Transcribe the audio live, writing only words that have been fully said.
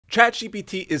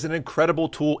ChatGPT is an incredible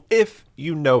tool if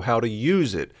you know how to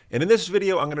use it. And in this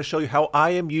video, I'm going to show you how I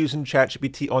am using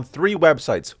ChatGPT on 3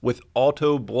 websites with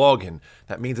auto blogging.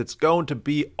 That means it's going to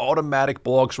be automatic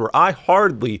blogs where I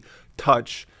hardly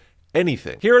touch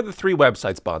anything. Here are the 3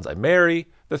 websites: Bonsai Mary,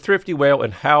 The Thrifty Whale,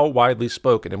 and How Widely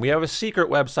Spoken. And we have a secret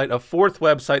website, a 4th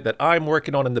website that I'm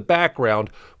working on in the background,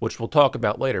 which we'll talk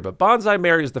about later. But Bonsai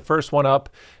Mary is the first one up.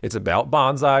 It's about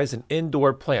bonsais and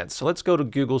indoor plants. So let's go to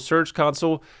Google Search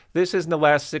Console. This is in the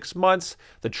last 6 months.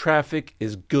 The traffic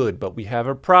is good, but we have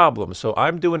a problem. So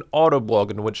I'm doing auto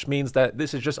blogging, which means that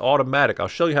this is just automatic. I'll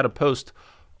show you how to post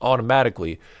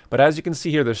automatically. But as you can see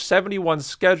here, there's 71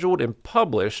 scheduled and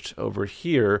published over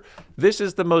here. This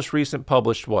is the most recent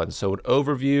published one. So an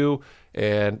overview,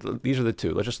 and these are the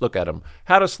 2. Let's just look at them.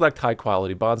 How to select high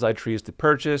quality bonsai trees to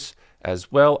purchase,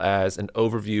 as well as an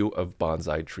overview of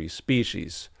bonsai tree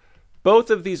species. Both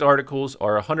of these articles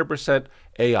are 100%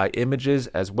 AI images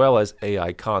as well as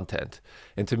AI content.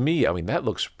 And to me, I mean, that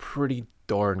looks pretty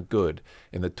darn good.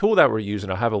 And the tool that we're using,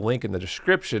 I'll have a link in the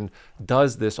description,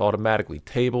 does this automatically.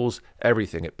 Tables,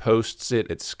 everything. It posts it,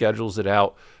 it schedules it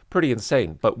out. Pretty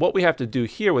insane. But what we have to do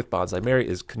here with Bonsai Mary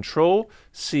is Control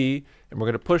C, and we're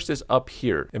going to push this up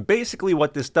here. And basically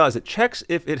what this does, it checks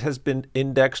if it has been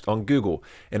indexed on Google.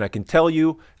 And I can tell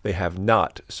you they have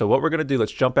not. So what we're going to do,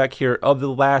 let's jump back here. Of the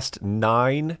last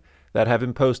 9 that have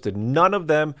been posted, none of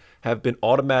them have been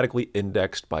automatically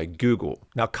indexed by Google.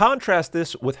 Now contrast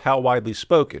this with How Widely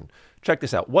Spoken. Check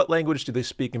this out. What language do they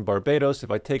speak in Barbados? If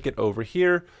I take it over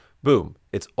here, boom,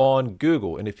 it's on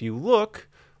Google. And if you look,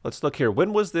 let's look here.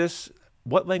 When was this?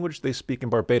 What language do they speak in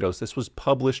Barbados? This was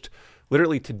published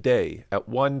literally today at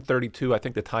 1:32. I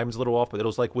think the time's a little off, but it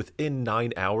was like within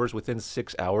 9 hours, within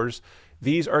 6 hours.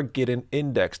 These are getting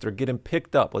indexed. They're getting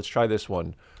picked up. Let's try this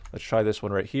one. Let's try this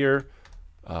one right here.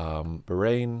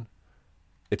 Bahrain.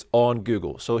 It's on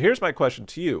Google. So here's my question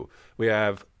to you. We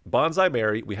have Bonsai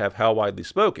Mary, we have How Widely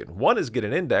Spoken. One is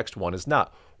getting indexed, one is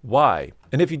not. Why?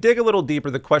 And if you dig a little deeper,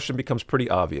 the question becomes pretty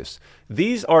obvious.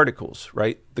 These articles,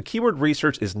 right, the keyword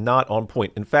research is not on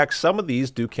point. In fact, some of these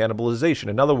do cannibalization.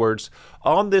 In other words,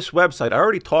 on this website, I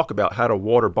already talk about how to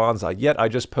water bonsai, yet I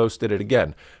just posted it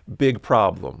again. Big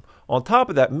problem. On top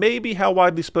of that, maybe How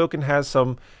Widely Spoken has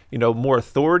some, more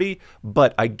authority,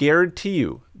 but I guarantee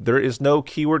you there is no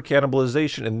keyword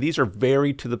cannibalization, and these are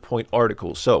very to the point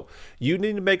articles. So you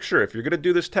need to make sure if you're going to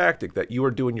do this tactic that you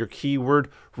are doing your keyword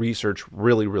research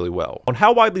really, really well. On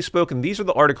How Widely Spoken, these are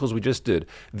the articles we just did.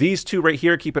 These 2 right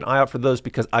here, keep an eye out for those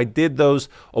because I did those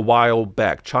a while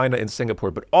back, China and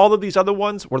Singapore, but all of these other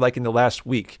ones were like in the last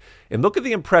week. And look at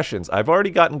the impressions. I've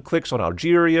already gotten clicks on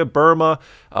Algeria, Burma,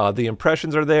 the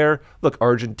impressions are there. Look,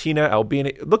 Argentina,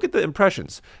 Albania, look at the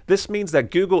impressions. This means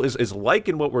that Google is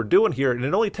liking what we're doing here, and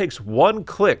it only takes 1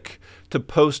 click to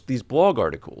post these blog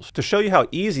articles. To show you how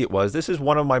easy it was, this is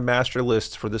one of my master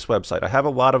lists for this website. I have a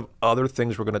lot of other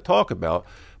things we're going to talk about,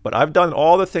 but I've done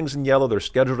all the things in yellow. They're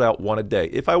scheduled out 1 a day.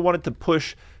 If I wanted to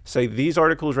push, say, these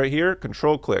articles right here,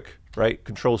 Control click, right?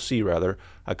 Control C rather.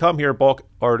 I come here, bulk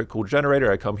article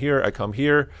generator. I come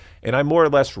here, and I more or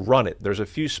less run it. There's a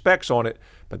few specs on it,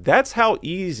 but that's how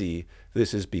easy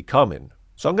this is becoming.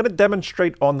 So I'm going to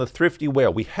demonstrate on the Thrifty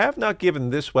Whale. We have not given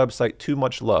this website too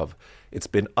much love. It's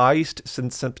been iced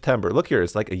since September. Look here,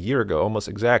 it's like a year ago, almost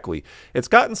exactly. It's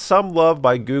gotten some love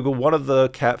by Google. One of the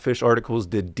catfish articles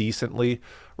did decently,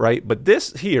 right? But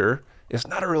this here is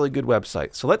not a really good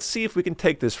website. So let's see if we can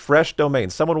take this fresh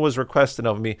domain. Someone was requesting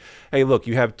of me, hey, look,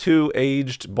 you have 2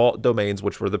 aged bought domains,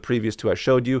 which were the previous 2 I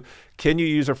showed you. Can you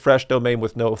use a fresh domain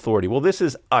with no authority? Well, this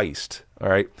is iced, all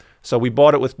right? So we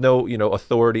bought it with no,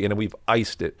 authority, and we've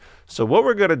iced it. So what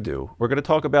we're going to do, we're going to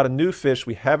talk about a new fish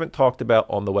we haven't talked about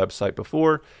on the website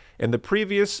before. In the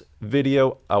previous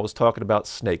video, I was talking about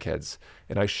snakeheads,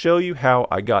 and I show you how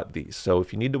I got these. So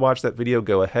if you need to watch that video,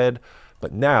 go ahead.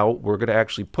 But now we're going to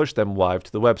actually push them live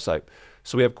to the website.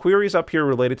 So we have queries up here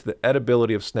related to the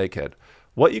edibility of snakehead.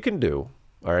 What you can do,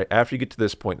 all right, after you get to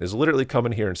this point, is literally come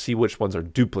in here and see which ones are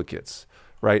duplicates.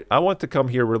 Right, I want to come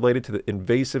here related to the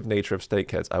invasive nature of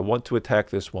snakeheads. I want to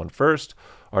attack this one first.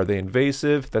 Are they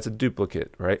invasive? That's a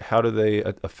duplicate, right? How do they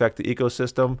affect the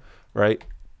ecosystem, right?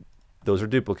 Those are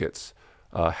duplicates.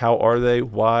 How are they?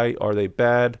 Why are they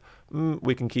bad?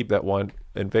 We can keep that one.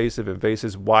 Invasive,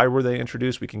 invasives. Why were they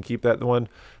introduced? We can keep that one.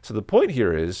 So the point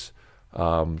here is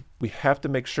we have to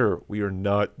make sure we are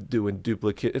not doing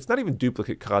duplicate. It's not even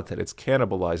duplicate content. It's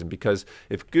cannibalizing, because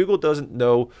if Google doesn't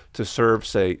know to serve,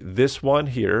 say, this one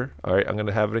here, all right, I'm going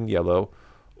to have it in yellow,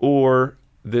 or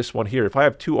this one here. If I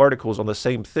have 2 articles on the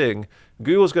same thing,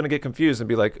 Google's going to get confused and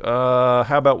be like, how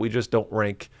about we just don't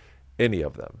rank any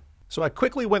of them? So I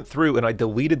quickly went through and I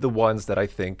deleted the ones that I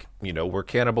think, were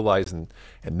cannibalizing.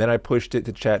 And then I pushed it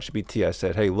to ChatGPT. I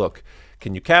said, hey, look,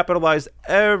 can you capitalize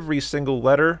every single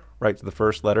letter, right to the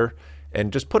first letter,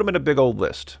 and just put them in a big old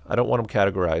list? I don't want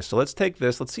them categorized. So let's take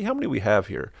this. Let's see how many we have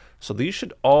here. So these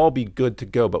should all be good to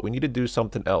go, but we need to do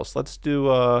something else. Let's do,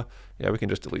 yeah, we can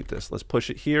just delete this. Let's push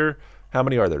it here. How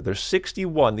many are there? There's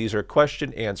 61. These are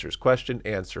question, answers, question,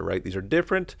 answer, right? These are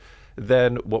different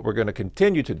than what we're going to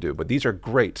continue to do, but these are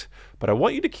great. But I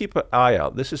want you to keep an eye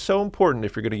out. This is so important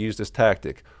if you're going to use this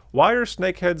tactic. Why are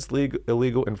snakeheads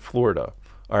illegal in Florida?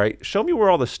 All right, show me where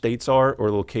all the states are or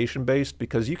location based,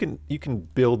 because you can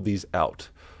build these out,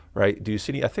 right? Do you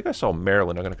see any? I think I saw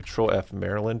Maryland. I'm going to Control F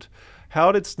Maryland.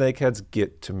 How did snakeheads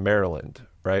get to Maryland,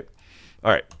 right?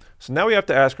 All right, so now we have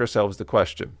to ask ourselves the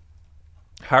question,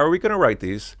 how are we going to write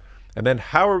these? And then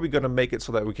how are we going to make it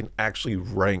so that we can actually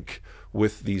rank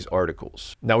with these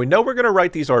articles? Now we know we're going to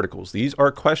write these articles. These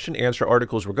are question answer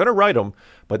articles. We're going to write them,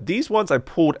 but these ones I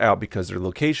pulled out because they're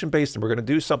location based and we're going to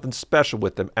do something special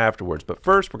with them afterwards. But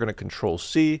first we're going to Control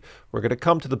C. We're going to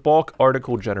come to the bulk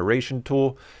article generation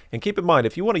tool. And keep in mind,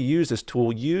 if you want to use this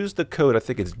tool, use the code. I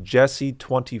think it's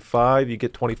Jesse25. You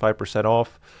get 25%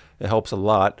 off. It helps a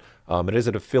lot. It is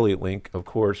an affiliate link, of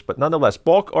course, but nonetheless,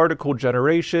 bulk article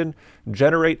generation,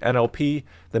 generate NLP.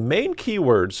 The main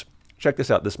keywords, check this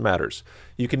out, this matters.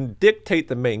 You can dictate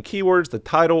the main keywords, the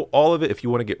title, all of it if you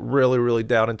want to get really, really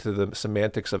down into the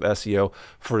semantics of SEO.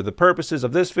 For the purposes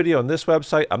of this video and this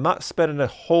website, I'm not spending a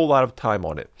whole lot of time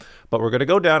on it, but we're going to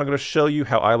go down. I'm going to show you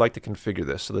how I like to configure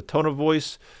this. So the tone of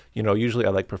voice, usually I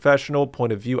like professional.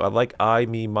 Point of view, I like I,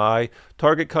 me, my.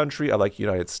 Target country, I like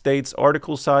United States.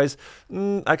 Article size,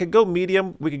 I could go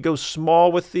medium. We could go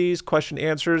small with these question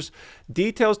answers.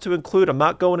 Details to include, I'm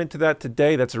not going into that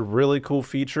today. That's a really cool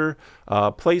feature.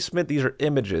 Placement, these are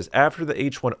images. After the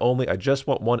H1 only, I just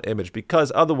want one image,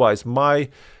 because otherwise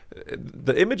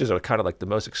the images are kind of like the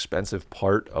most expensive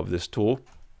part of this tool.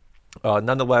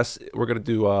 Nonetheless, we're going to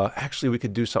do, actually we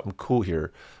could do something cool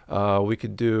here. We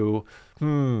could do,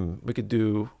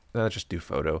 just do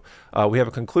photo. We have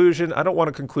a conclusion. I don't want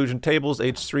a conclusion. Tables,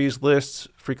 H3s, lists,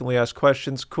 frequently asked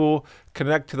questions, cool.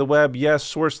 Connect to the web, yes.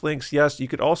 Source links, yes. You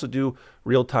could also do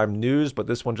real-time news, but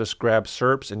this one just grabs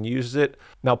SERPs and uses it.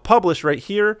 Now publish right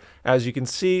here, as you can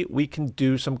see, we can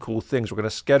do some cool things. We're going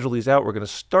to schedule these out. We're going to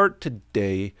start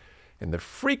today, and the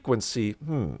frequency,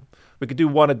 we could do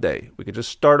one a day. We could just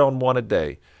start on one a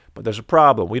day. But there's a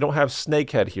problem. We don't have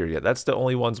snakehead here yet. That's the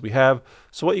only ones we have.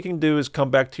 So what you can do is come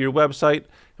back to your website,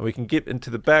 and we can get into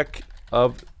the back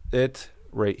of it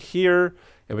right here.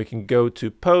 And we can go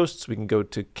to posts. We can go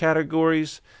to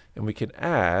categories. And we can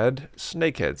add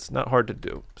snakeheads. Not hard to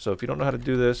do. So if you don't know how to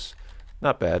do this,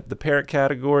 not bad. The parent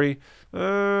category,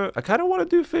 I kind of want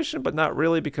to do fishing, but not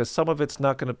really, because some of it's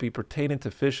not going to be pertaining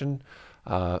to fishing.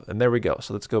 And there we go.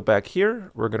 So let's go back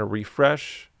here. We're going to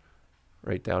refresh.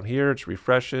 Right down here, it's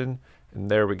refreshing, and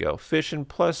there we go. Fishing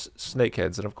plus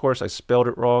snakeheads, and of course I spelled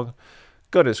it wrong.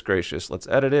 Goodness gracious, let's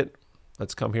edit it.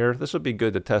 Let's come here. This would be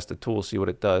good to test the tool, see what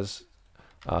it does.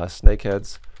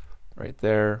 Snakeheads, right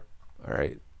there. All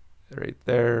right, right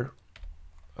there.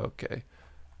 Okay,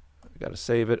 we got to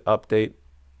save it, update.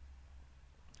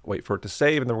 Wait for it to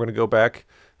save, and then we're going to go back.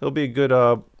 It'll be a good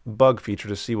bug feature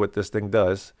to see what this thing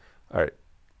does. All right,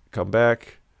 come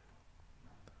back,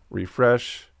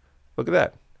 refresh. Look at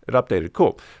that. It updated.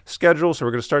 Cool. Schedule. So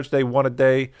we're going to start today, one a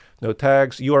day. No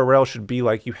tags. URL should be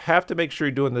like, you have to make sure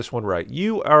you're doing this one right.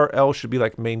 URL should be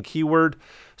like main keyword.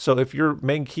 So if your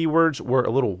main keywords were a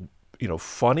little,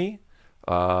 funny,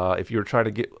 if you were trying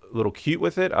to get a little cute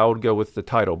with it, I would go with the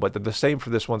title. But they're the same for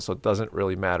this one, so it doesn't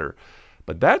really matter.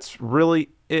 But that's really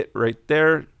it right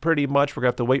there. Pretty much. We're going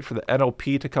to have to wait for the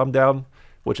NLP to come down,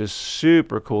 which is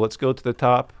super cool. Let's go to the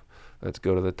top. Let's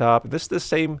go to the top. This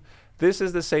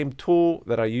is the same tool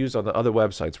that I use on the other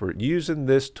websites. We're using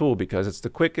this tool because it's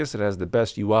the quickest. It has the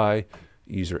best UI,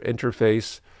 user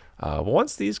interface.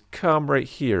 Once these come right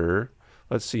here,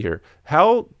 let's see here.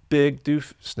 How big do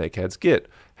snakeheads get?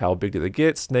 How big do they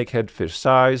get? Snakehead fish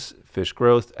size, fish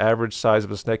growth, average size of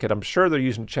a snakehead. I'm sure they're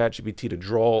using ChatGPT to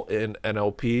draw in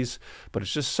NLPs, but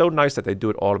it's just so nice that they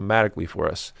do it automatically for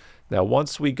us. Now,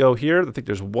 once we go here, I think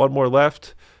there's one more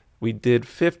left. We did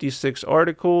 56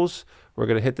 articles. We're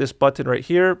going to hit this button right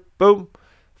here. Boom.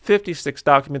 56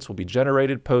 documents will be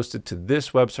generated, posted to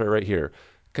this website right here.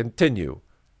 Continue.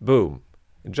 Boom.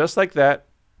 And just like that,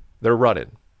 they're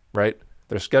running, right?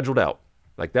 They're scheduled out.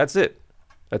 Like, that's it.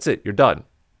 That's it. You're done.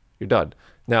 You're done.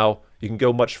 Now, you can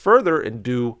go much further and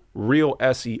do real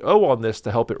SEO on this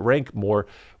to help it rank more,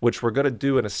 which we're going to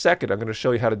do in a second. I'm going to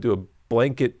show you how to do a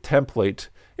blanket template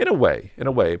in a way,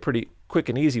 a pretty quick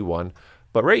and easy one.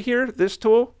 But right here, this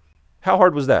tool, how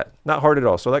hard was that? Not hard at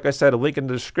all. So like I said, a link in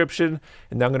the description,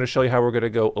 and now I'm going to show you how we're going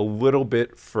to go a little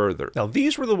bit further. Now,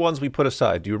 these were the ones we put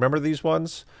aside. Do you remember these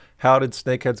ones? How did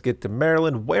snakeheads get to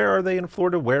Maryland? Where are they in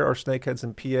Florida? Where are snakeheads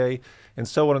in PA? And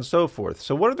so on and so forth.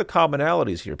 So what are the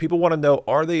commonalities here? People want to know,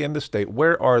 are they in the state?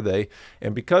 Where are they?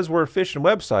 And because we're a fishing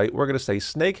website, we're going to say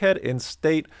snakehead in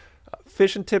state,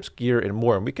 fishing tips, gear, and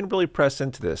more. And we can really press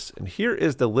into this. And here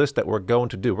is the list that we're going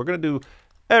to do. We're going to do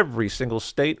every single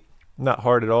state. Not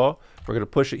hard at all. We're going to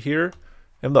push it here.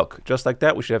 And look, just like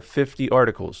that, we should have 50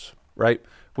 articles, right?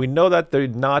 We know that they're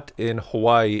not in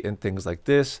Hawaii and things like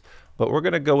this, but we're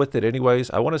going to go with it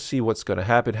anyways. I want to see what's going to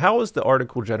happen. How is the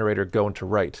article generator going to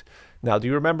write? Now, do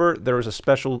you remember there is a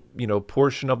special,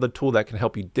 portion of the tool that can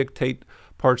help you dictate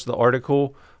parts of the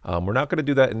article? We're not going to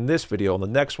do that in this video. On the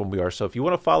next one we are. So if you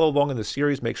want to follow along in the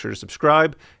series, make sure to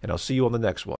subscribe, and I'll see you on the next one.